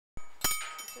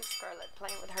Here's Scarlet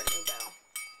playing with her new bell.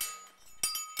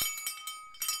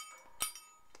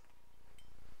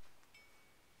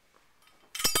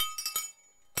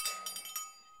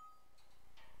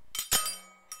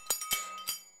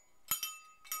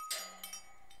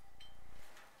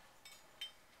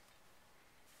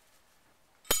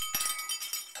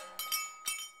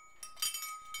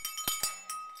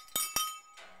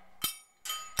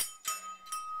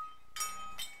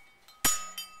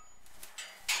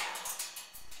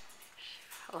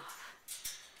 Off.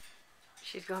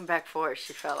 She's going back for it.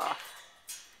 She fell off.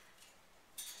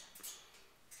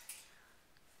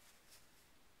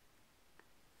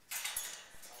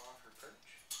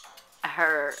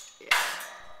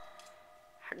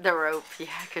 The rope, yeah,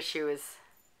 because she was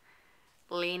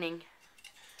leaning.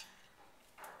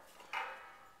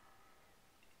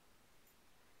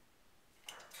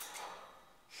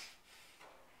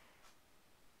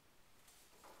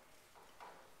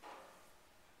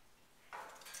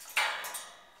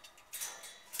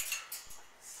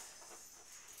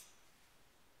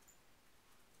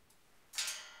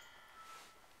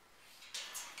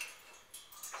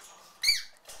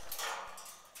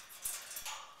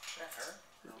 Her?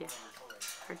 No, Yeah,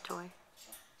 her toy.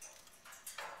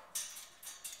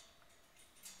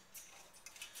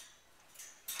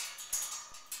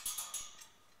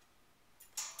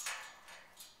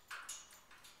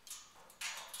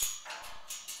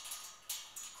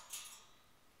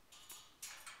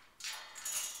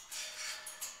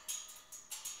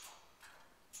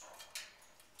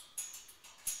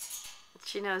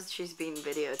 She knows she's being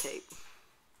videotaped.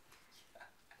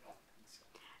 I don't think so.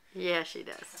 Yeah, she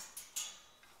does.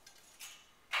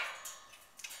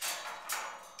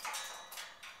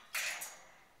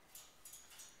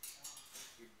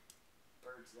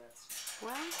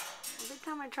 Well, every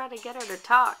time I try to get her to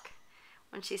talk,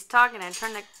 when she's talking, I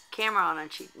turn the camera on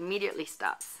and she immediately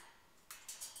stops.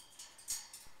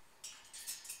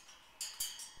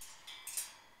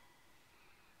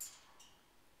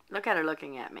 Look at her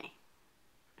looking at me.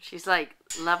 She's like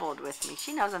leveled with me.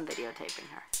 She knows I'm videotaping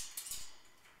her.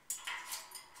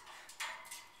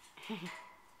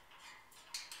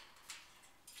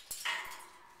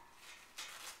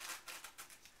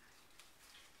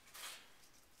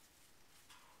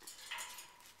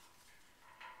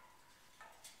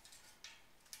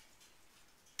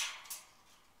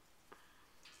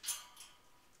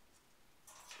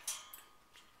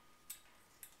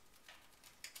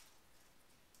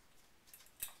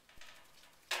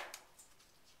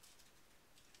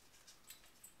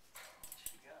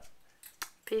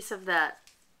 Piece of that.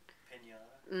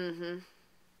 Pinata? Mm-hmm.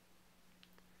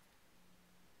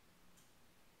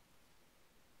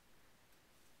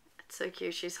 It's so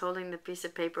cute. She's holding the piece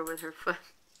of paper with her foot.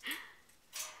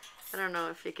 I don't know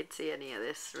if you could see any of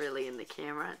this really in the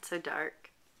camera. It's so dark.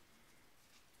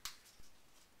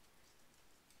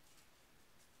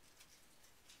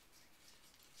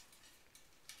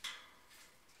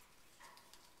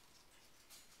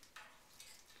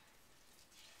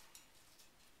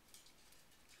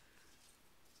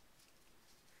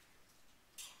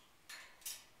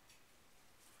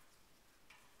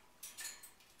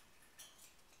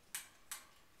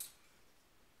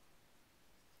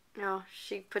 No,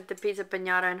 she put the piece of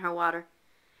piñata in her water.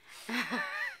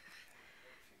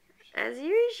 As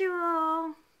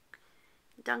usual.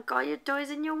 Dunk all your toys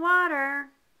in your water.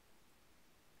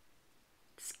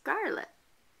 Scarlet.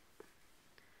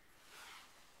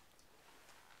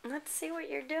 Let's see what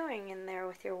you're doing in there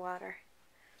with your water.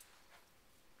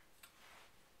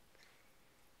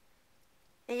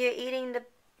 Are you eating the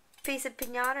piece of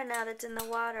piñata now that's in the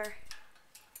water?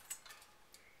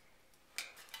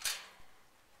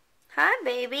 Hi,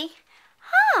 baby.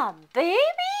 Huh, baby?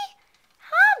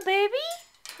 Huh, baby?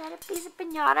 Got a piece of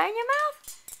piñata in your mouth?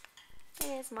 It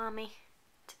is, Mommy.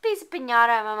 It's a piece of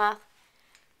piñata in my mouth.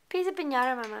 Piece of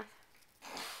piñata in my mouth.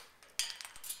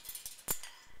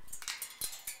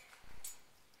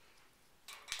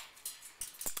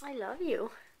 I love you.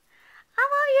 I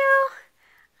love you.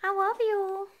 I love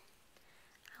you.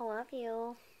 I love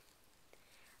you.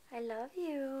 I love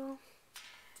you.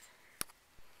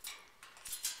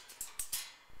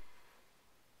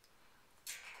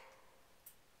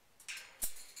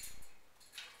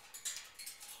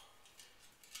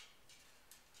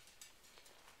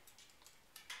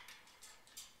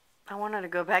 I want her to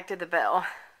go back to the bell.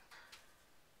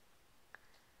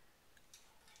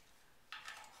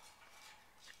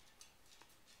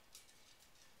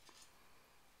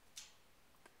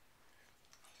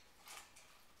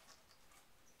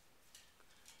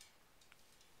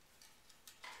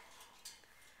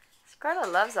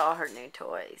 Scarlet loves all her new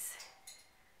toys.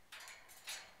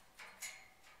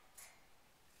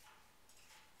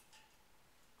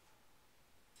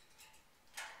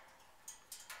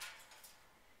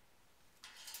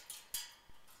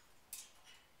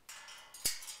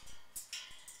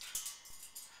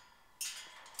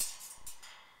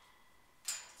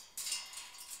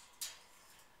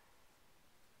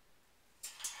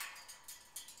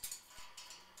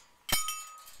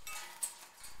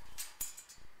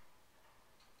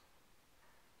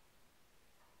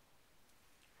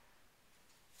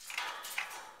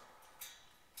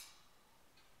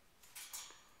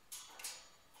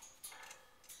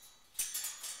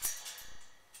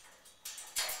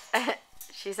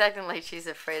 She's acting like she's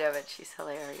afraid of it. She's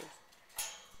hilarious.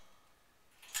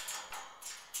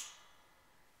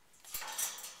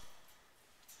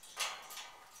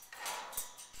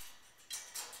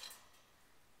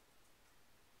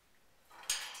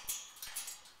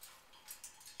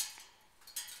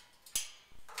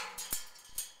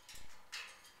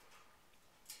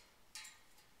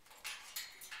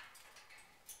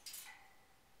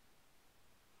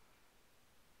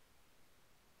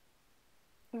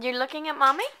 You're looking at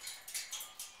Mommy?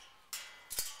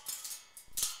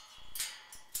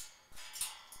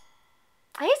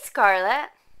 Hey, Scarlet.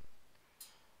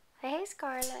 Hey,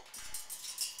 Scarlet.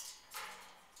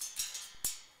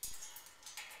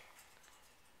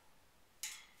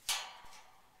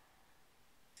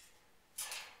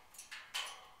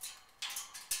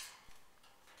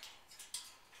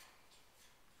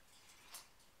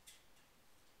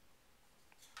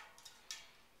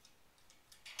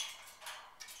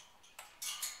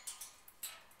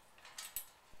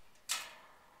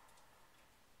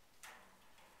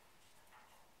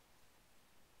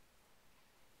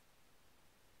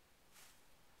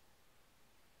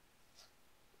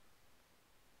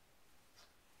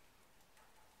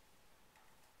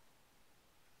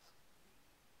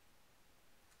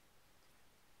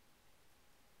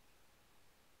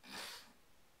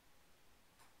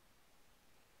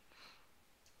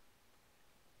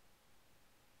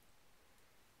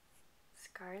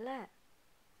 Scarlet.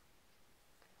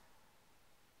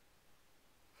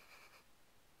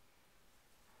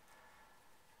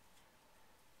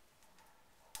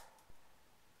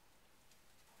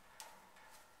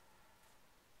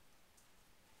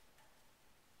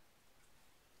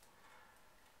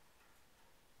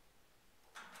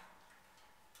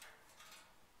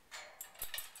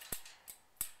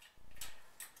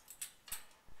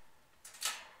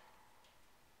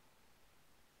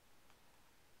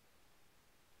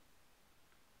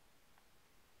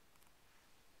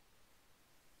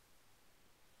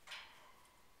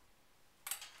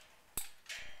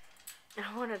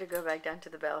 I want her to go back down to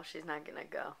the bell. She's not gonna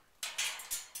go.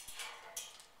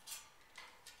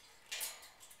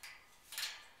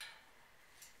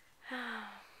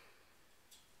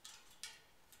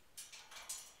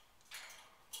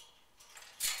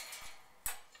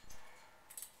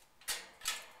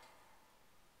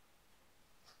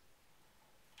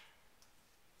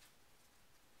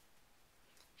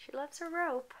 She loves her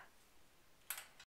rope.